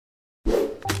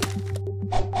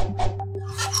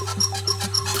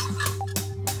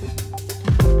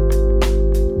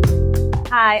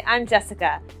Hi, I'm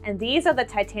Jessica, and these are the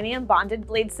titanium bonded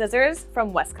blade scissors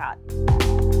from Westcott.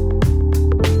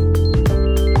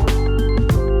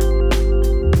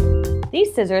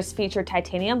 These scissors feature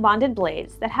titanium bonded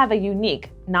blades that have a unique,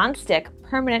 non-stick,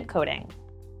 permanent coating.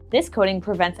 This coating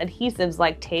prevents adhesives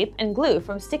like tape and glue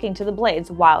from sticking to the blades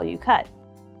while you cut.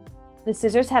 The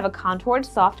scissors have a contoured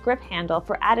soft grip handle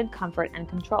for added comfort and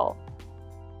control.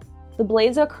 The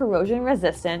blades are corrosion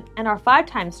resistant and are 5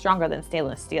 times stronger than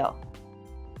stainless steel.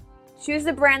 Choose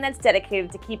the brand that's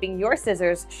dedicated to keeping your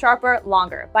scissors sharper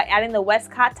longer by adding the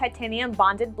Westcott titanium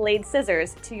bonded blade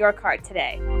scissors to your cart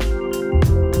today.